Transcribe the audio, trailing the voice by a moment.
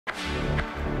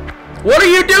What are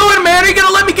you doing, man? Are you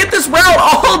gonna let me get this route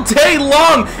all day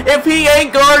long? If he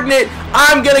ain't guarding it,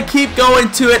 I'm gonna keep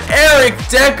going to it. Eric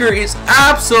Decker is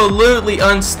absolutely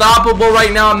unstoppable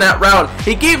right now on that route.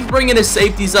 He keeps bringing his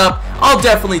safeties up. I'll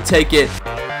definitely take it.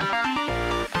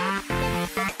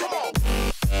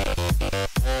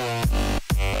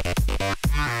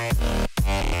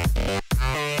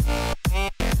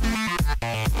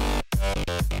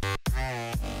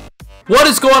 What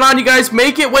is going on, you guys?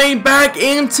 Make it Wayne back,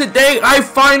 and today I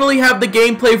finally have the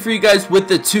gameplay for you guys with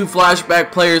the two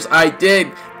flashback players I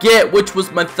did get, which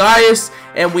was Matthias,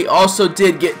 and we also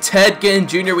did get Ted Ginn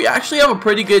Jr. We actually have a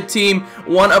pretty good team,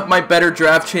 one of my better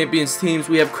draft champions teams.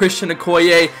 We have Christian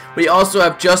Okoye, we also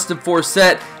have Justin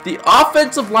Forsett. The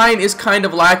offensive line is kind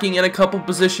of lacking in a couple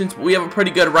positions, but we have a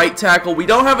pretty good right tackle. We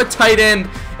don't have a tight end,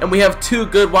 and we have two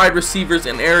good wide receivers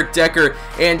in Eric Decker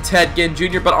and Ted Ginn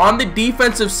Jr. But on the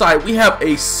defensive side, we have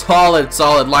a solid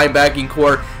linebacking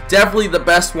core. Definitely the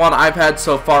best one I've had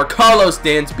so far. Carlos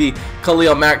Dansby,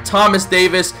 Khalil Mack, Thomas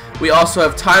Davis. We also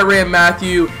have Tyrann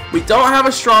Mathieu. We don't have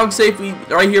a strong safety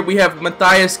right here. We have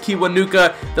Matthias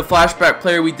Kiwanuka, the flashback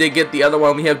player. We did get the other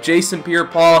one. We have Jason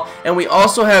Pierre-Paul, and we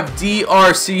also have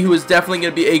DRC, who is definitely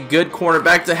going to be a good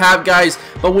cornerback to have, guys.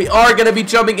 But we are going to be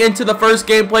jumping into the first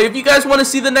gameplay. If you guys want to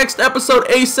see the next episode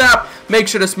ASAP, make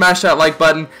sure to smash that like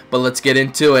button. But let's get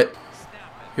into it.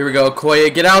 Here we go,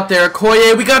 Okoye, get out there.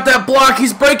 Okoye, we got that block.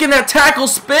 He's breaking that tackle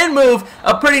spin move.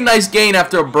 A pretty nice gain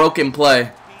after a broken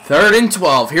play. 3rd and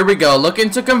 12. Here we go, looking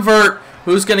to convert.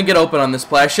 Who's going to get open on this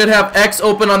play? I should have X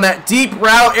open on that deep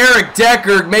route. Eric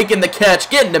Decker making the catch,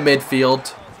 getting to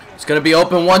midfield. It's going to be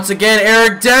open once again.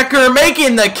 Eric Decker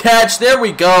making the catch. There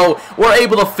we go. We're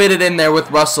able to fit it in there with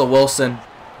Russell Wilson.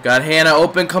 Got Hannah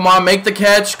open. Come on, make the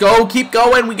catch. Go, keep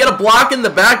going. We get a block in the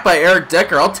back by Eric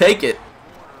Decker. I'll take it.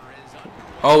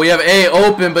 Oh, we have A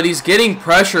open, but he's getting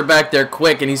pressure back there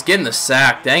quick, and he's getting the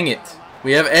sack. Dang it.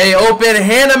 We have A open.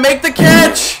 Hannah, make the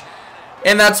catch!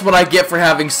 And that's what I get for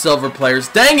having silver players.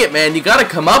 Dang it, man. You got to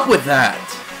come up with that.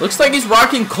 Looks like he's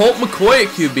rocking Colt McCoy at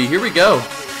QB. Here we go.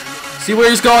 See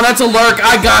where he's going. That's a lurk.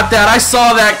 I got that. I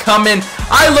saw that coming.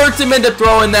 I lurked him into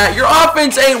throwing that. Your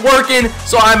offense ain't working,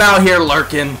 so I'm out here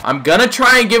lurking. I'm going to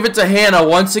try and give it to Hannah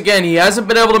once again. He hasn't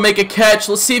been able to make a catch.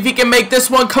 Let's see if he can make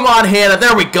this one. Come on, Hannah.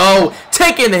 There we go.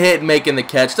 Taking the hit and making the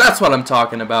catch. That's what I'm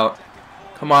talking about.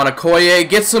 Come on, Okoye.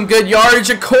 Get some good yardage.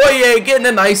 Okoye getting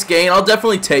a nice gain. I'll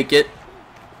definitely take it.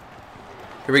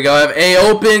 Here we go. I have A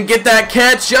open. Get that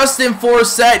catch. Justin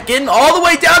Forsett getting all the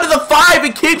way down to the 5.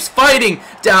 It keeps fighting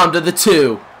down to the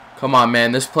 2. Come on,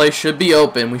 man. This play should be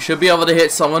open. We should be able to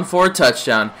hit someone for a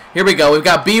touchdown. Here we go. We've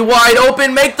got B wide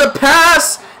open. Make the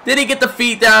pass. Did he get the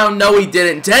feet down? No, he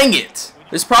didn't. Dang it.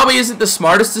 This probably isn't the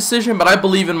smartest decision, but I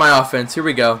believe in my offense. Here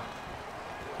we go.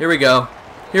 Here we go.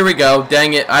 Here we go.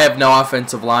 Dang it. I have no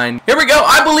offensive line. Here we go.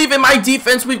 I believe in my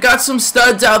defense. We've got some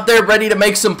studs out there ready to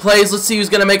make some plays. Let's see who's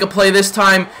going to make a play this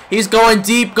time. He's going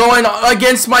deep, going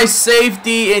against my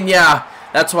safety. And yeah,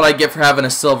 that's what I get for having a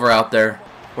silver out there.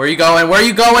 Where are you going? Where are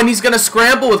you going? He's going to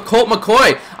scramble with Colt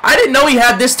McCoy. I didn't know he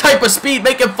had this type of speed.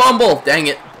 Make him fumble. Dang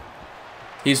it.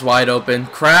 He's wide open.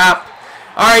 Crap.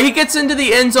 Alright, he gets into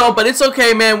the end zone, but it's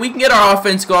okay, man. We can get our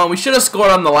offense going. We should have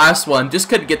scored on the last one. Just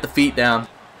couldn't get the feet down.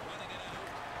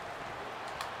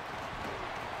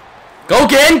 Go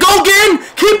again, go again!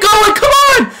 Keep going, come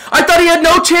on! I thought he had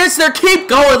no chance there. Keep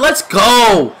going, let's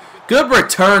go! Good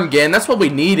return, Ginn. That's what we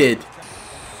needed.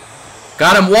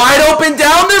 Got him wide open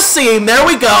down the seam. There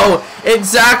we go.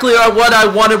 Exactly what I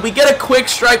wanted. We get a quick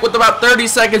strike with about 30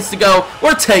 seconds to go.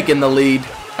 We're taking the lead.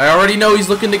 I already know he's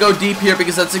looking to go deep here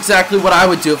because that's exactly what I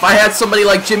would do. If I had somebody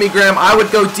like Jimmy Graham, I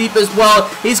would go deep as well.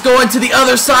 He's going to the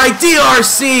other side.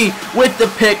 DRC with the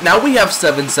pick. Now we have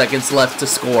 7 seconds left to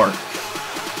score.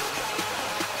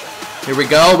 Here we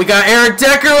go. We got Eric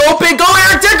Decker open. Go,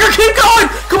 Eric Decker. Keep going.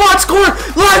 Come on, score.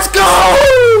 Let's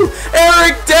go.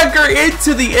 Eric Decker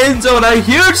into the end zone. A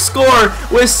huge score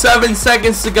with 7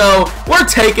 seconds to go. We're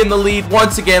taking the lead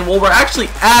once again. Well, we're actually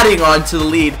adding on to the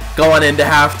lead going into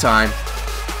halftime.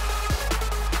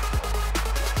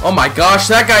 Oh my gosh,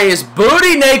 that guy is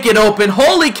booty naked open.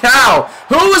 Holy cow.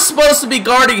 Who was supposed to be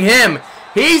guarding him?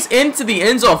 He's into the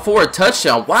end zone for a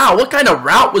touchdown. Wow, what kind of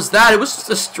route was that? It was just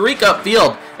a streak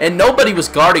upfield, and nobody was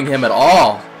guarding him at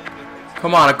all.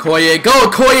 Come on, Okoye. Go,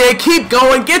 Okoye. Keep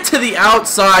going. Get to the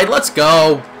outside. Let's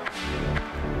go.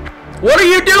 What are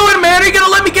you doing, man? Are you going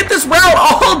to let me get this route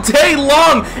all day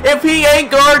long? If he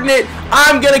ain't guarding it,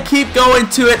 I'm going to keep going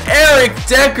to it. Eric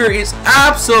Decker is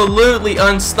absolutely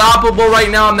unstoppable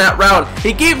right now on that route.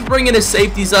 He keeps bringing his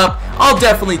safeties up. I'll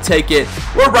definitely take it.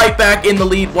 We're right back in the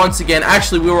lead once again.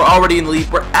 Actually, we were already in the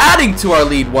lead. We're adding to our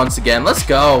lead once again. Let's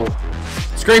go.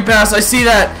 Screen pass, I see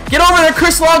that. Get over there,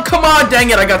 Chris Long. Come on, dang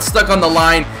it. I got stuck on the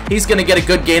line. He's going to get a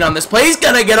good gain on this play. He's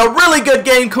going to get a really good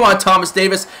gain. Come on, Thomas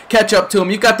Davis. Catch up to him.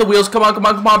 You got the wheels. Come on, come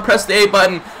on, come on. Press the A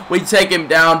button. We take him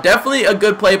down. Definitely a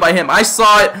good play by him. I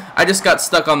saw it. I just got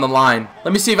stuck on the line.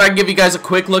 Let me see if I can give you guys a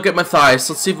quick look at Matthias.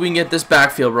 Let's see if we can get this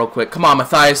backfield real quick. Come on,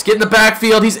 Matthias. Get in the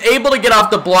backfield. He's able to get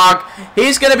off the block.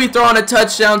 He's going to be throwing a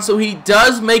touchdown, so he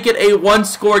does make it a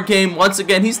one-score game once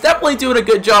again. He's definitely doing a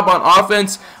good job on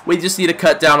offense. We just need to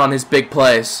cut down on his big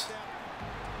plays.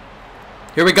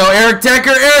 Here we go, Eric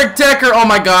Decker, Eric Decker. Oh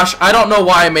my gosh, I don't know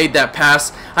why I made that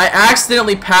pass. I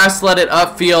accidentally let it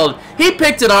upfield. He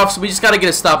picked it off, so we just got to get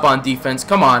a stop on defense.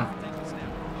 Come on.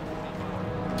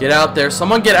 Get out there.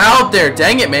 Someone get out there.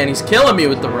 Dang it, man. He's killing me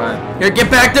with the run. Here, get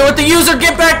back there with the user.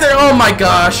 Get back there. Oh my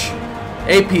gosh.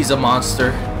 AP's a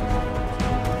monster.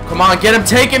 Come on, get him.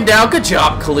 Take him down. Good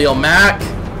job, Khalil Mack.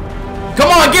 Come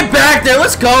on, get back there.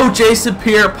 Let's go, Jason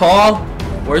Pierre-Paul.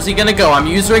 Where's he going to go? I'm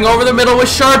using over the middle with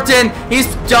Sharpton. He's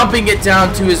dumping it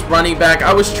down to his running back.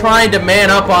 I was trying to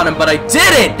man up on him, but I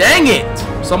didn't. Dang it.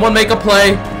 Someone make a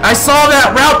play. I saw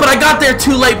that route, but I got there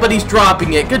too late, but he's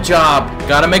dropping it. Good job.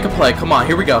 Got to make a play. Come on,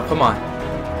 here we go. Come on.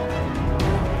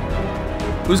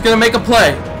 Who's going to make a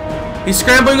play? He's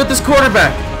scrambling with his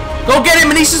quarterback. Go get him,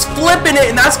 and he's just flipping it,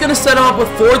 and that's going to set him up with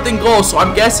 4th and goal, so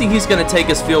I'm guessing he's going to take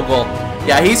his field goal.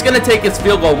 Yeah, he's going to take his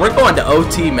field goal. We're going to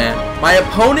OT, man. My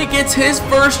opponent gets his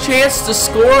first chance to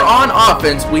score on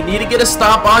offense. We need to get a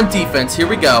stop on defense. Here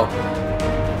we go.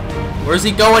 Where's he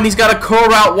going? He's got a curl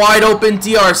route wide open.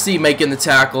 DRC making the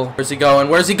tackle. Where's he going?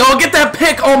 Where's he going? Get that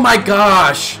pick. Oh, my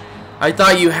gosh. I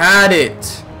thought you had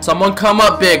it. Someone come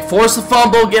up big. Force a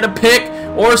fumble. Get a pick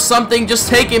or something. Just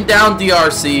take him down,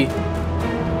 DRC.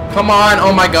 Come on.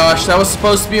 Oh, my gosh. That was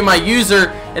supposed to be my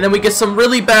user. And then we get some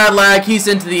really bad lag. He's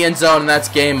into the end zone, and that's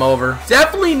game over.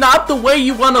 Definitely not the way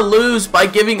you want to lose by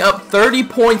giving up 30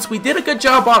 points. We did a good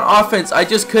job on offense. I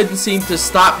just couldn't seem to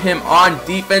stop him on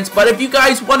defense. But if you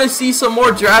guys want to see some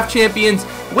more draft champions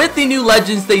with the new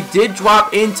legends, they did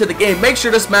drop into the game. Make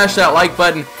sure to smash that like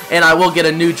button, and I will get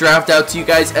a new draft out to you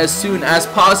guys as soon as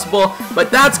possible. But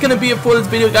that's going to be it for this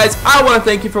video, guys. I want to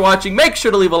thank you for watching. Make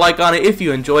sure to leave a like on it if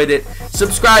you enjoyed it.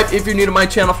 Subscribe if you're new to my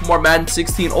channel for more Madden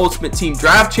 16 Ultimate Team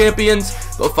Draft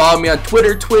Champions. Go follow me on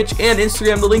Twitter, Twitch, and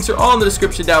Instagram. The links are all in the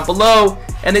description down below.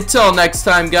 And until next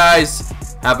time, guys,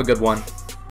 have a good one.